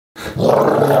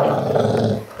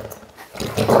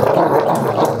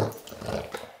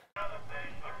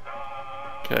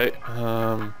Okay,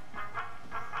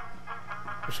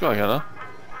 hvor skal jeg hen da?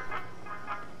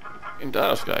 Inn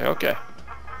der skal jeg, ok.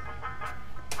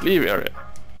 Leave area.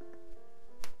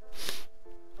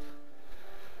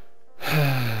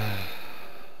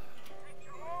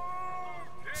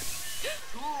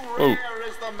 Rare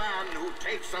is the man who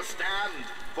takes a stand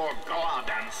for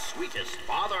God and sweetest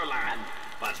fatherland.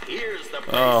 But here's the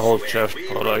place hold where chest, we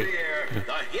all right. revere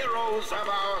the heroes of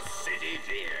our city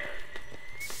dear.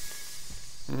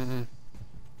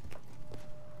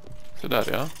 Se der,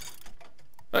 ja.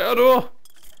 Ja, da!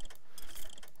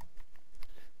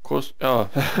 Ja.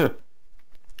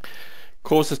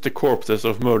 Causes the corpses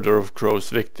of murder of crows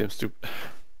victims to...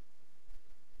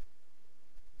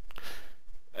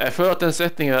 Jeg føler at den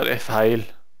setningen her er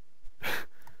feil.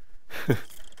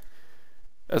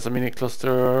 Altså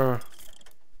minikluster...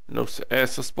 No, jeg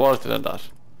skal spare til den der.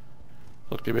 Så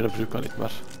skal jeg begynne å bruke den litt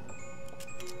mer.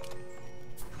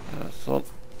 Sånn.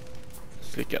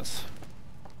 Slikens.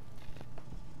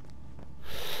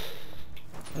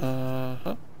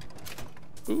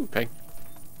 Peng.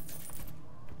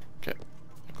 Ok, jeg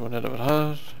går nedover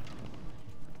her.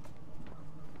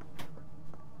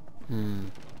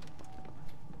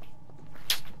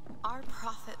 Our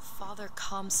prophet Father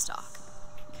Comstock,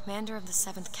 commander of the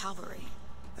 7th Cavalry.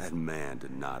 That man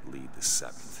did not lead the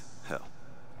 7th. Hell,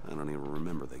 I don't even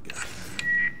remember the guy.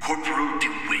 Corporal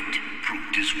DeWitt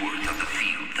proved his worth on the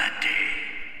field that day.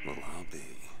 Well, I'll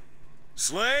be.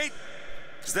 Slate?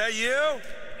 Is that you?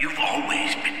 You've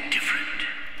always been different,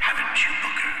 haven't you,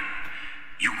 Booker?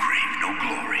 You crave no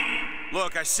glory.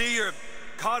 Look, I see you're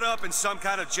caught up in some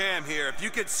kind of jam here. If you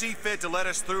could see fit to let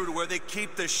us through to where they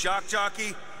keep the shock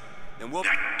jockey, then we'll...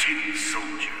 That tin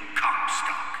soldier,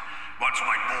 Comstock, once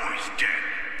my boy's dead.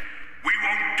 We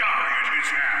won't die at his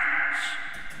hands.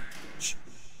 Shh.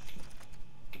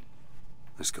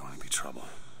 There's going to be trouble.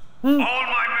 All my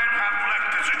men have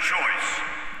left is a choice.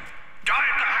 Die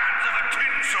at the hands of a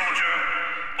tin soldier,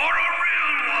 or a real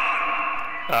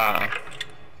one!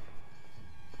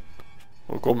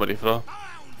 Hvor kommer de fra?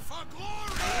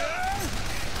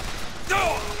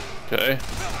 Ok.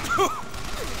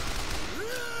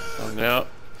 Sånn, ja.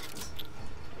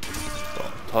 Så,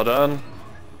 ta den.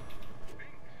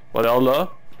 Var det alle?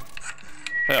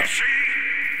 Ja. You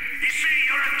see,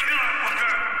 you're a killer,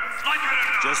 Booker. Like it or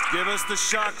not. Just give us the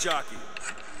shock jockey.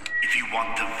 If you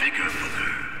want the vigor,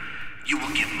 Booker, you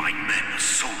will give my men a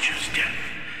soldier's death.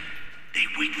 They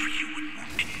wait for you in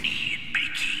Wounded Knee in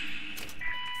Peking.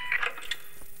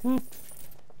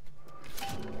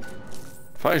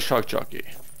 Fire shock jockey.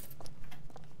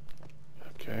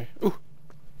 Ok.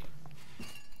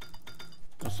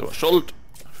 Så var skjold.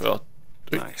 For at...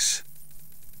 Nice.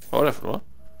 Hva var det for noe?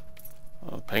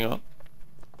 Penger.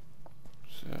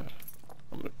 Se.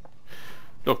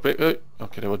 Lockpick.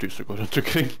 Ok, det var du som går rundt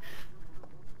omkring.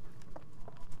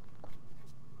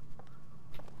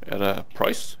 Er det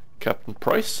Price? Captain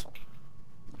Price?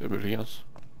 Det er muligens.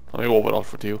 Han er jo overalt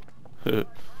for tiden.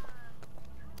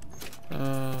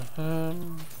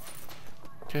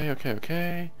 Ok.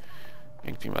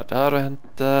 Ingenting mer der å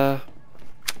hente.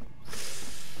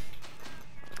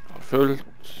 Fullt.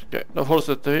 Ok, da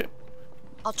fortsetter vi.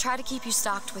 I'll try to keep you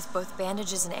stocked with both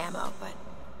bandages and ammo, but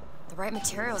the right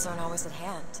materials aren't always at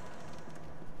hand.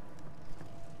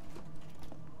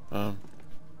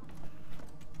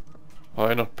 Har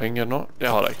jeg nok penger nå? Det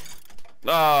har jeg.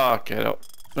 Ok, da.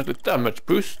 Vent litt, damage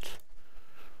boost.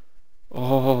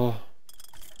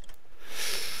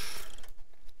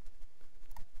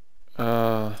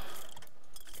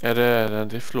 Er det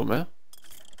den rifla med?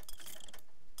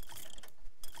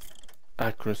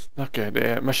 Accuracy. Ok, det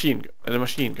er machine gun. Er det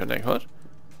machine gun jeg har?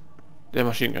 Det er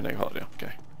machine gun jeg har, ja. Ok.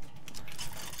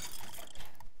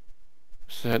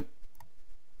 Se.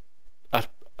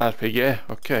 RPG,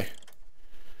 ok.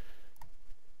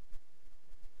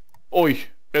 Oi,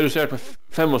 redusert med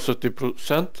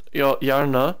 75%. Ja,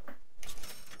 gjerne.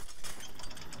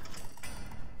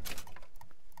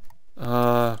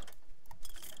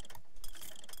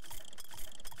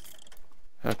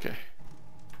 Ok.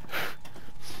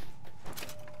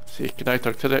 Så ikke nei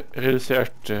takk til det.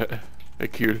 Redusert er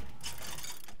kul.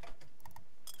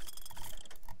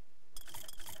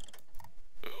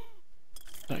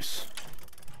 Nice.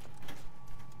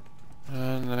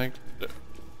 Men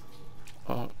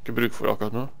ikke bruk for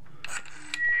akkurat nå.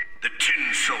 The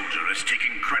tin soldier is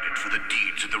taking credit for the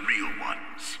deeds of the real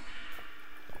ones.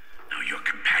 Now your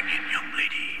companion, young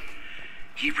lady,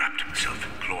 he wrapped himself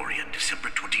in glory on December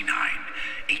 29,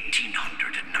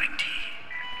 1890.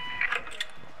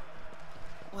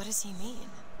 What does he mean?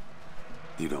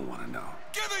 You don't want to know.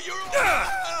 Give it your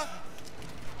all!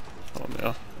 Sånn,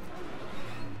 ja.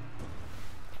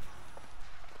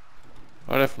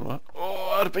 Hva er det for noe?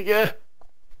 Åh, RPG!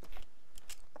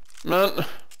 Men...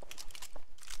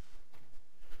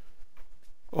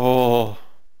 Åh...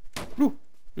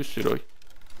 Husker du?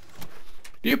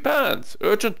 New pants!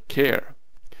 Urgent care.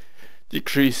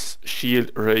 Decrease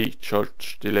shield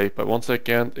recharge delay by 1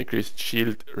 second. Increase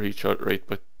shield recharge rate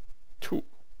by 2.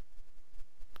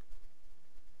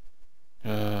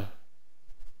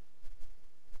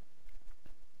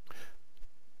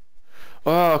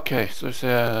 Okay, så vi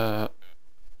ser...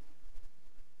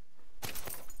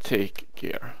 Take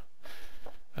gear.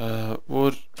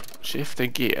 Hvor skifter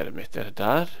gearet mitt? Er det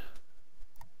der?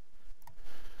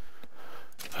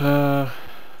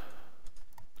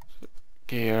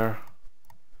 Gear.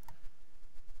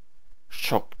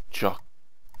 Shock jockey.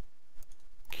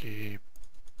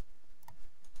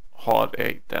 Har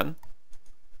jeg den?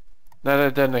 Nei, det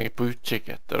er den jeg er på utkikk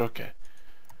etter, ok.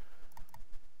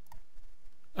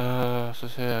 Så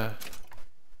ser jeg...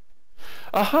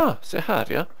 Aha, se her,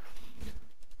 ja.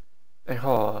 Jeg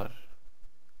har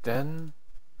den.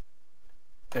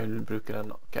 Jeg vil bruke den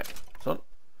nå. Ok, sånn.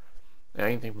 Jeg har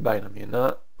ingenting på beina mine.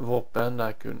 Våpen, det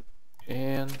er kun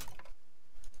en.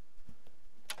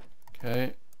 Ok,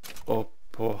 og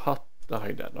på hatt, da har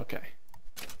jeg den, ok.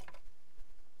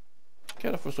 Ok,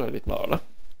 da forstår jeg litt mer av det.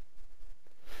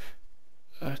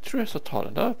 Jeg tror jeg skal ta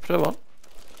den der, prøve den.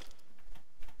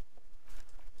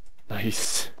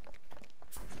 Nice.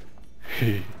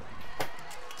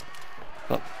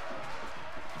 Sånn.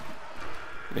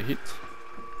 Det er hit.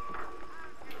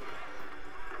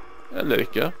 Eller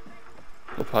ikke.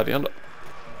 Opp her igjen da.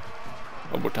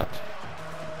 Og bort her.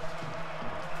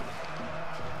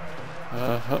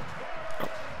 Aha.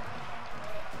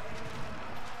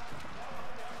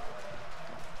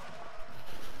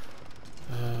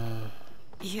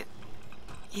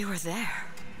 You were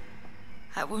there.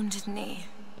 That wounded knee.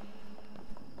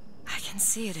 I can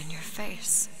see it in your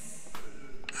face.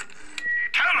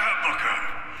 Tell her, Booker.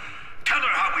 Tell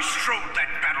her how we strode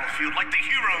that battlefield like the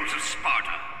heroes of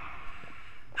Sparta.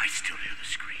 I still hear the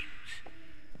screams.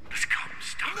 This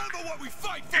Comstock. Remember what we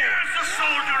fight for! Here's the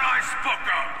soldier I spoke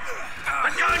of.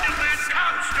 The kind of man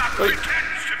Comstock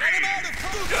pretends to be.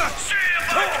 See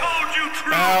if I told you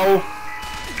true. Ow.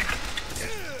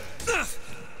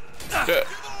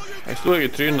 Jeg slår i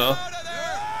trynet.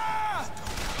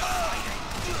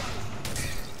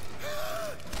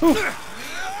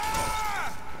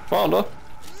 Faen da.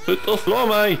 Slutt å slå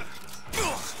meg.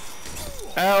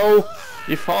 Au.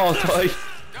 Gi faen deg.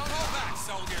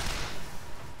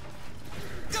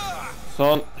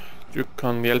 Sånn. Du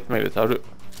kan hjelpe meg litt her, du.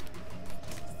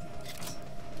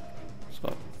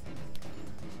 Sånn.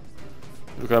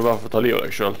 Du kan bare få ta liv av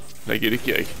deg selv. Det gir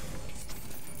ikke jeg.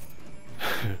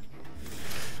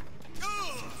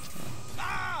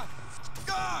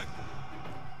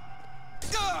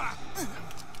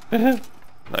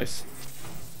 Nice.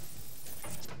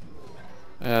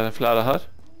 Er det flere her?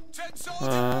 Så.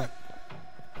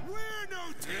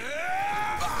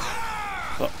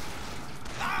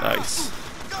 Nice.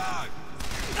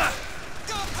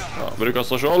 Ja, bruker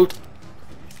skjold.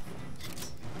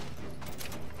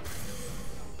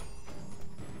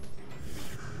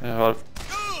 Jeg har...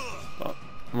 Ja,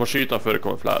 jeg må skyte før det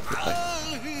kommer flere.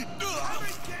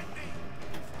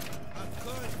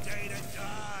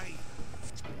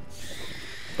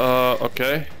 Ok.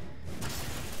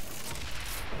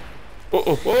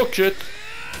 Shit.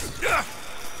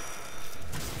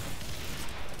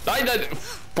 Nei,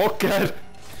 pokker.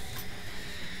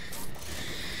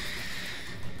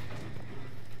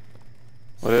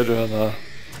 Hvor er du henne?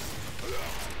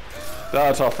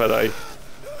 Der traff jeg deg.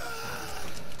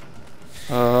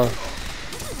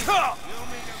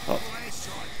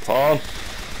 Faen.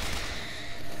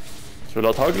 Skulle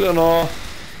ha taglet nå.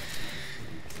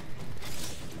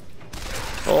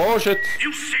 Oh, shit.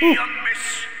 You see, young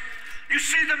miss? You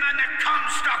see the man that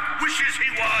Comstock wishes he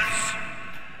was?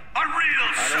 A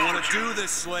real soldier. I don't want to do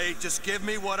this, Slade. Just give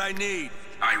me what I need.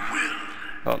 I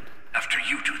will. After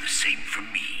you do the same for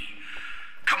me.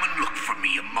 Come and look for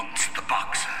me amongst the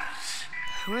boxers.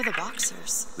 Who are the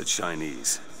boxers? The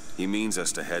Chinese. He means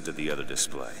us to head to the other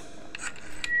display.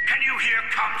 Can you hear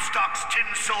Comstock's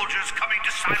tin soldiers coming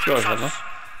to silence us?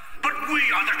 But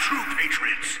we are the true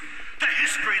patriots. The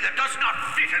history that does not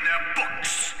fit in their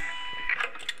books.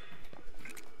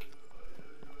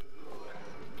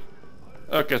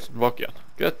 Ok, så tilbake igjen.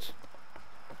 Greit.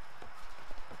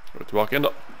 Så går vi tilbake igjen da.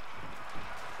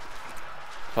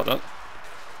 Ta den.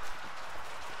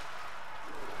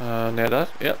 Ned der,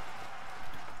 ja.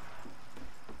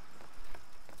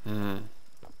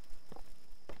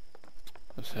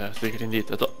 Så jeg stikker inn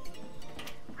dit etter.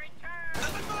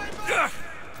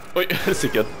 Oi,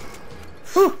 sikkert.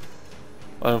 Var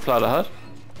det noen flere her?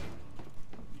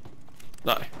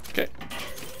 Nei, ok.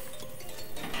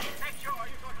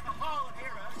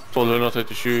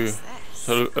 1237,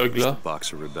 så er det øgla.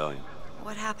 Boxer rebellion.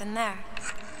 What happened there?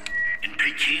 In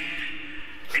Peking,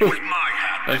 it was my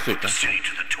hand that put the city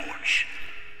to the torch.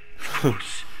 Of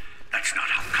course, that's not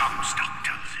how Comstock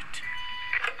tells it.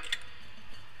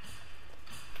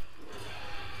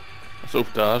 Så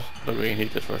opp der, da går jeg inn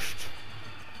hit først.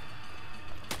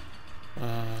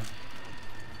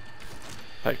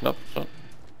 Knapp, sånn.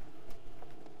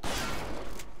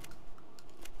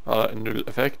 Ja, null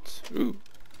effekt.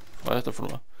 Hva er dette for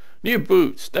noe? New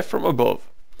boots, death from above.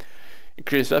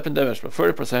 Increase weapon damage by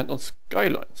 30% on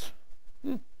skylines.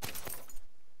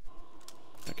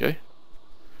 Ok. Jeg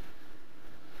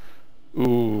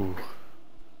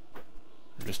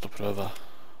har lyst til å prøve.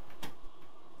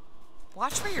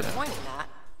 Watch where you're pointing at.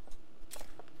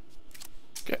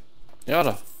 Ok. Ja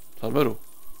da, ta det med ro.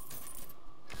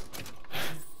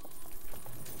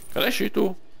 Kan jeg skyte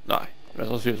henne? Nei, men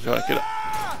sannsynligvis skal jeg ikke det.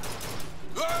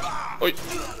 Oi,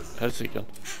 helsike.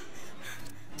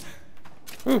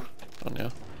 Sånn, ja.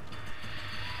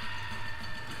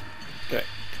 Ok.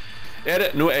 Er det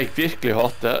noe jeg virkelig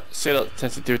hater, så er det at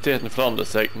sensitiviteten forandrer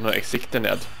seg når jeg sikter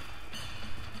ned.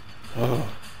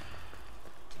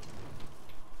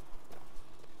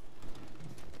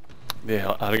 Det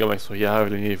har erget meg så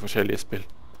jævlig i forskjellige spill.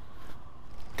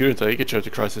 Grunnen til at jeg ikke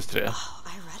kjørte Crisis 3. Oh,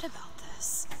 I read about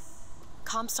this.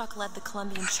 Comstock led the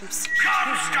Colombian troops to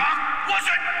Comstock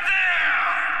wasn't there!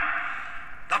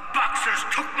 The Boxers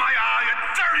took my eye and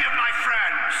 30 of my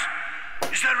friends!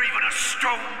 Is there even a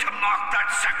stone to mark that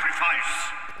sacrifice?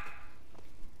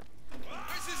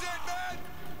 This is it, man!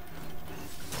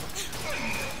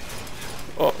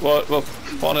 Hva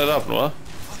faen er det for noe?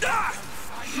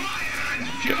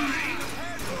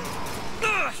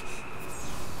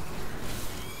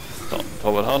 Sånn, ta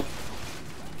over han.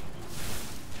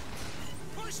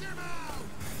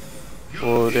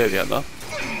 Og det er det igjen da.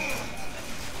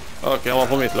 Ok, han var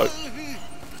på mitt lag.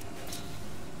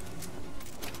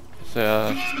 Ser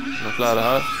jeg noen flere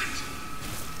her.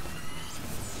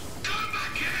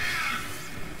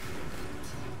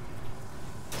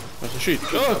 Hvem som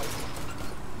skyter?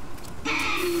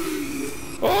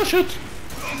 Åh, shit!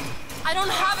 I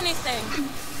don't have anything.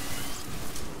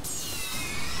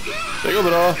 Det går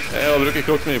bra. Jeg har brukt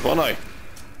klokken min på, nei.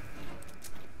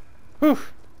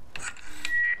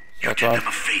 You did them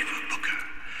a favor, Booker.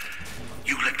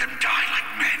 You let them die like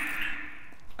men.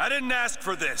 I didn't ask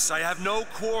for this. I have no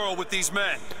quarrel with these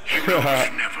men. Heroes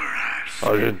never ask.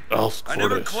 I didn't ask I for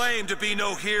never this. claimed to be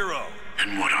no hero.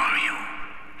 Then what are you?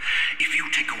 If you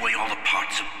take away all the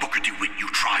parts of Booker DeWitt you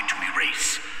tried to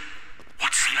erase,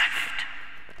 what's left?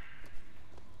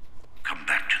 Come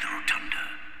back to the rotunda.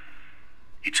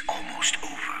 It's almost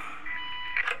over.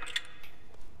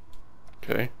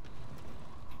 Okay.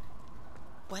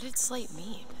 What did Slate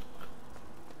mean?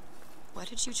 What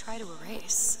did you try to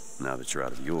erase? Now that you're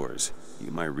out of yours,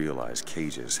 you might realize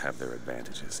cages have their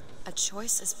advantages. A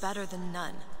choice is better than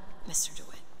none, Mr.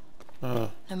 DeWitt.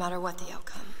 No matter what the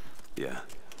outcome. Yeah.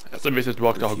 Så vi ser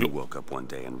tilbake til If you haglo. woke up one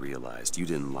day and realized you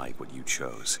didn't like what you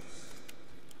chose.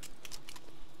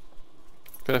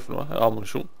 Hva er det for noe?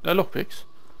 Ammunisjon? Det er lockpicks.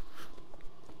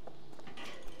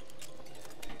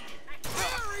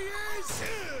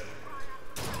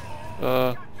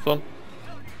 Sånn.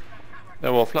 Det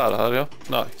var flere her, ja.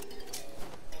 Nei.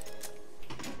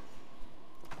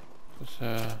 Skal vi se.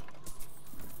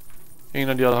 Ingen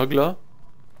av de hadde hagla?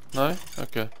 Nei?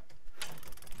 Ok.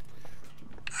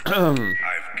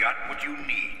 I've got what you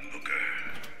need, Booker.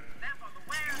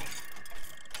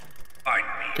 Find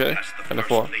me Okay, past the and a First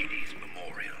four. Lady's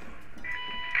memorial.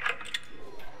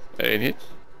 Er det inn hit?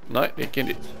 Nei, det er ikke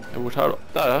inn dit. Jeg er bort her da.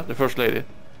 Der ja, the first lady.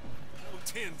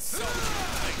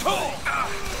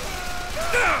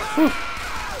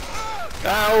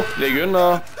 Au, ligg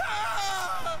unna.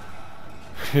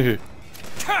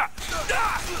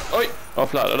 Oi, det var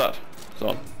flere der.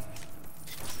 Sånn.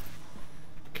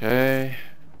 Ok.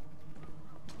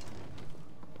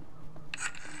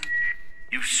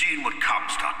 You've seen what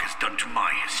Comstock has done to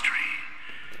my history.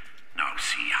 Now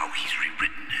see how he's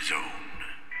rewritten his own.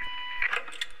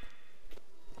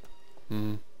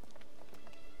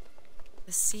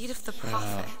 The seed of the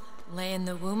prophet lay in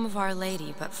the womb of Our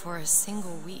Lady, but for a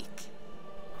single week.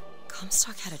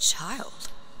 Comstock had a child.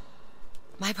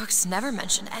 My books never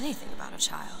mention anything about a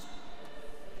child.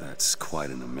 That's quite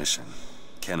an omission.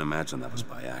 Can't imagine that was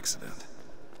by accident.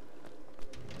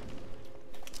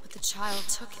 But the child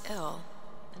took ill,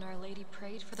 And Our Lady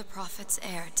prayed for the prophet's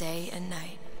heir day and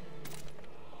night.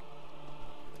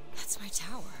 That's my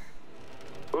tower.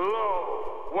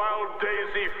 Lo, while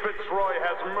Daisy Fitzroy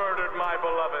has murdered my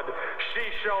beloved, she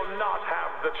shall not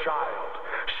have the child.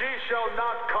 She shall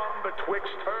not come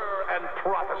betwixt her and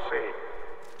prophecy.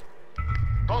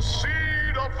 The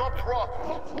seed of the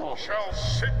prophet shall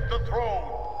sit the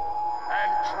throne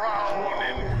and drown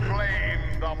in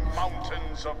flame the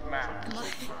mountains of man.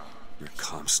 You're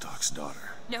Comstock's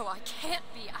daughter. No, I can't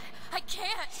be. I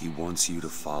can't. He wants you to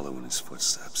follow in his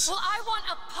footsteps. Well, I want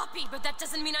a puppy, but that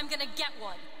doesn't mean I'm gonna get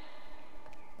one.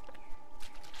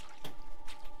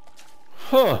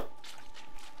 Huh.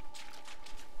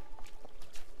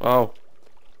 Wow.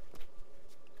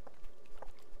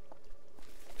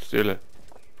 Stilig.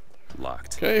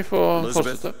 Locked. Ok, få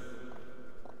Elizabeth. fortsette.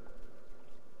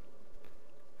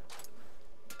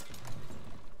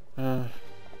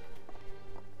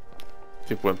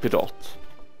 Typ på en pirat.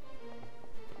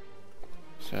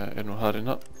 Se, er det noe her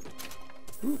inne?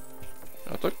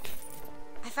 Ja, takk.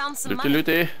 I found some Luti, money.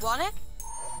 luti. Want it?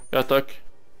 Ja, takk.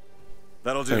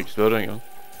 That'll Jeg do. ikke spørre engang.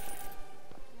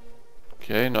 Ok,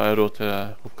 nå har jeg råd til å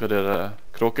oppgradere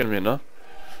kråkene mine.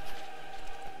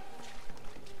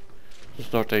 Så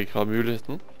snart jeg har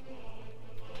muligheten.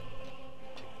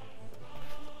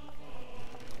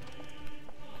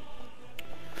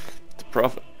 The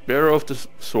prophet, bearer of the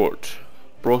sword,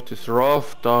 brought his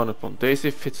wrath down upon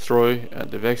Daisy Fitzroy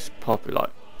and the vexed populi.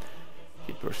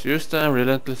 He pursues them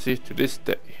relentlessly to this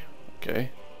day. Ok.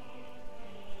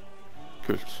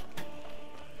 Kult.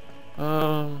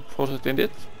 Fortsett inn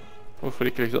dit. Hvorfor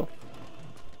ikke, liksom?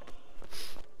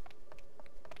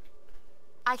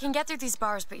 I can get through these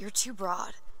bars, but you're too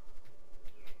broad.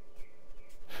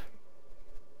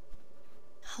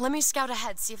 Let me scout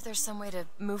ahead, see if there's some way to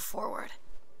move forward.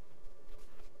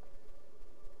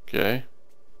 Ok.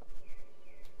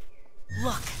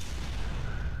 Look,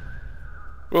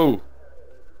 Wow.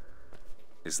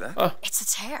 Is that? it's a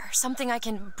tear, something I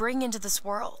can bring into this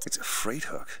world. It's a freight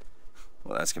hook.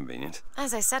 Well, that's convenient.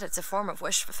 As I said, it's a form of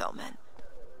wish fulfillment.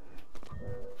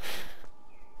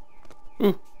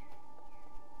 Ooh.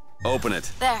 Open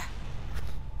it. There.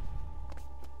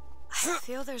 I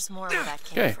feel there's more where that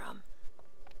came Okay. from.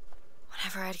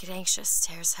 Whenever I'd get anxious,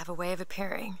 tears have a way of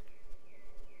appearing.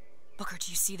 Booker, do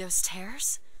you see those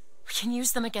tears? We can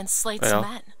use them against Slate's Yeah.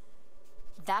 men.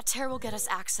 That tear will get us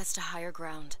access to higher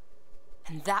ground.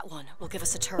 And that one will give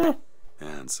us a turret.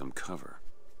 And some cover.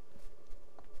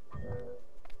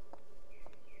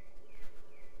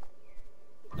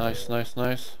 Nice, nice,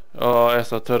 nice. Å, jeg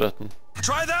sa turreten.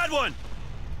 Try that one!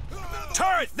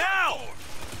 Turret, now!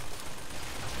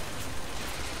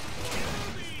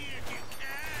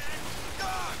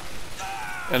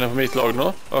 Den er på mitt lag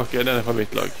nå? Ok, den er på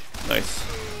mitt lag. Nice.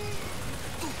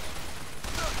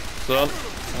 Sånn.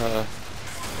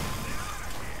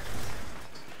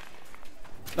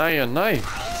 Nei, ja, nei.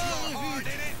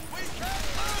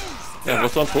 Jeg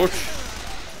forsvant fort.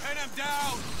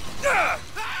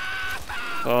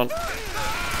 Sånn.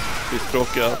 Vi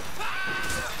språker.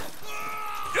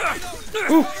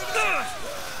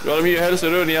 Du har mye helse,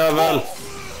 rød jævel.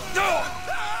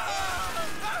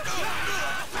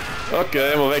 Ok,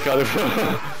 jeg må vekk herifra.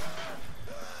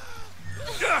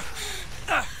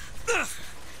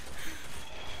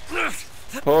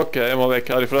 Ok, jeg må vekk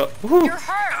herifra. You're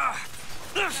hurt!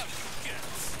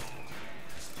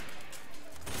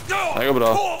 Det går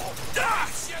bra.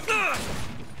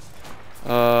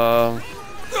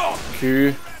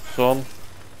 Q, sånn.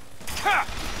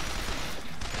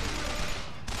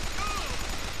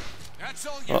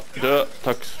 Ja, død.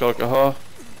 Takk skal dere ha.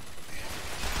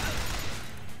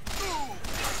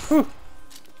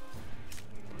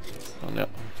 Sånn, ja.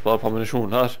 Spare på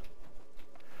ammunisjon her.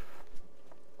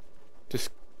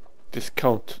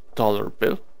 Discount dollar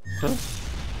bill. Huh?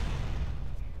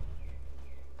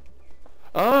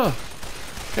 Ah,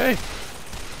 ok.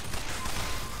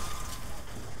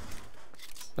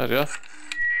 Der, ja.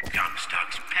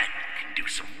 Comstock's pen can do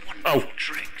some wonderful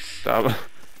tricks. Der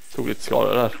tog litt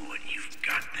skade der. What you've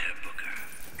got there, Booker.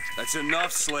 That's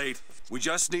enough, Slate. We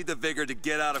just need the vigor to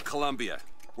get out of Columbia.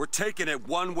 We're taking it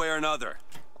one way or another.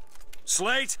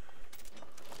 Slate?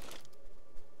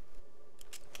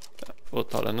 Få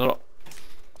ta denne da.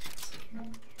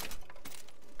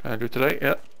 Kan jeg lute deg?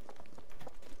 Ja.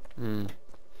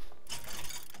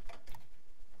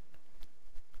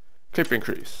 Clip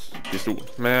increase. Pistol.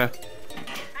 Med...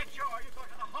 Make sure you go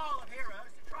to the Hall of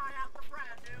Heroes to try out the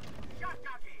brand new Shock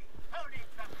Jockey. Who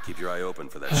needs them? Keep your eye open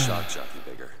for that shock jockey,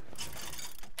 Bigger.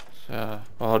 Så,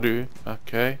 hva har du?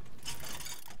 Ok.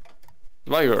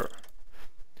 Liger.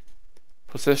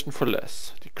 Possession for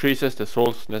less. Decreases the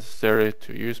souls necessary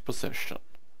to use possession.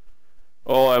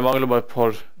 Åh, jeg mangler bare et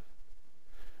par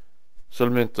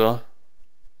sølvmynter.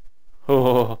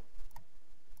 Åh,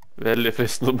 veldig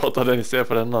fristende å bare ta den I stedet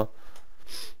for denne.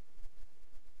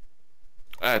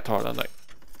 Jeg tar den, jeg.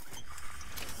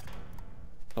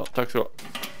 Ja, takk skal du ha.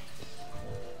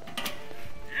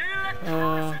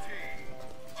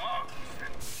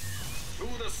 To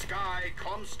the sky,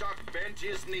 Comstock bent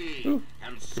his knee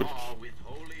and saw with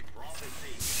holy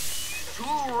prophecy.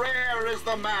 Too rare is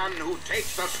the man who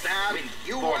takes a stab in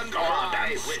hue and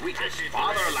cry, sweetest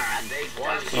fatherland.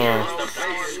 Was here's the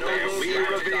place where we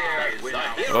revere the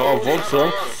heroes of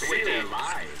our city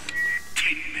lies.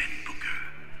 Tin men, Booker.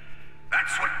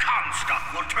 That's what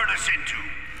Comstock will turn us into.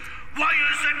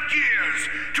 Wires and gears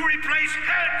to replace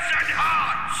heads and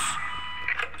hearts.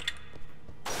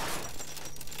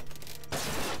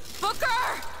 Booker!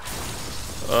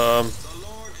 The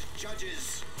Lord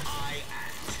judges, I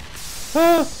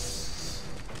act.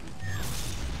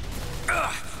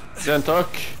 Den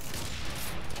takk.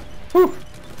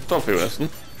 Traff jo nesten.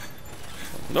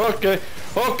 Ok,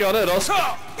 han rask.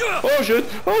 Shit,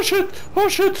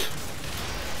 shit.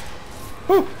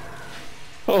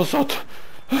 Satt.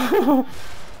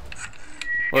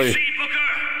 Oi. See, Booker?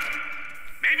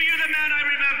 Maybe you're the man I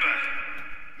remember.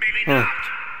 Maybe not.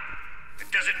 It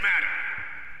doesn't matter.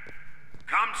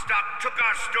 Comstock took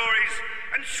our stories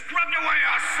and scrubbed away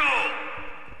our soul.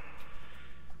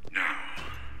 Now,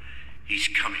 he's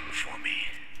coming for me.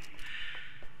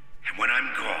 And when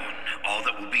I'm gone, all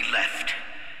that will be left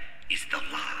is the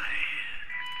lie.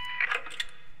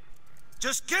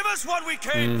 Just give us what we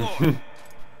came for!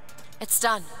 It's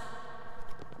done.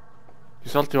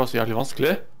 Det alltid var så jævlig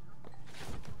vanskelig.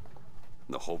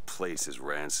 The whole place is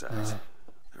ransacked.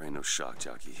 There ain't no shock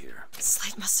jockey here.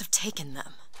 Slate must have taken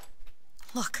them.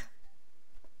 Look,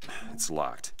 It's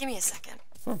locked. give me a second.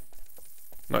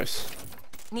 Nice.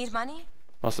 Need money?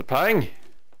 Masse peng.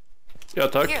 Ja,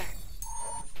 takk. Here.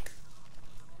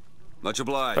 Much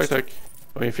obliged. Takk.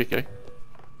 Hvor mye fikk jeg?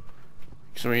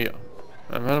 Ikke så mye.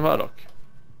 Men hva er dere?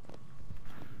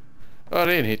 Ja,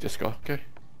 det er inn hit jeg skal. Ok.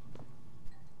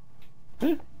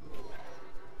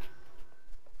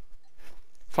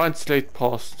 Find Slate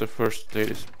past the first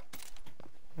ladies.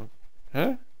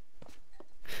 Hæ?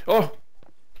 Åh!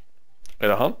 Er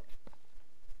det han?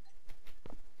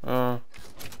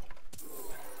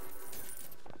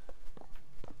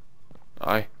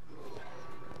 Nei.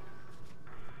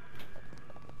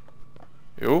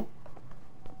 Jo.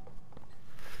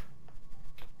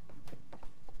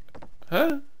 Hæ?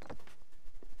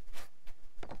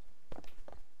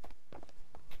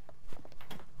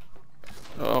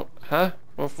 Hæ?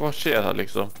 Hva skjer her,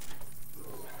 liksom?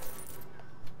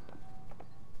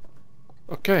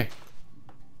 Ok.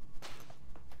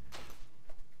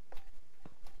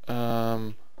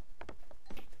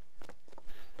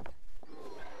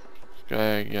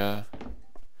 Skal jeg...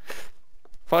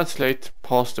 Find Slate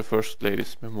past the first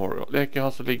ladies memorial. Det er ikke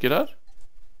han som ligger der.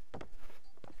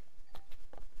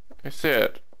 Jeg ser...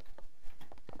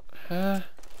 Hæ?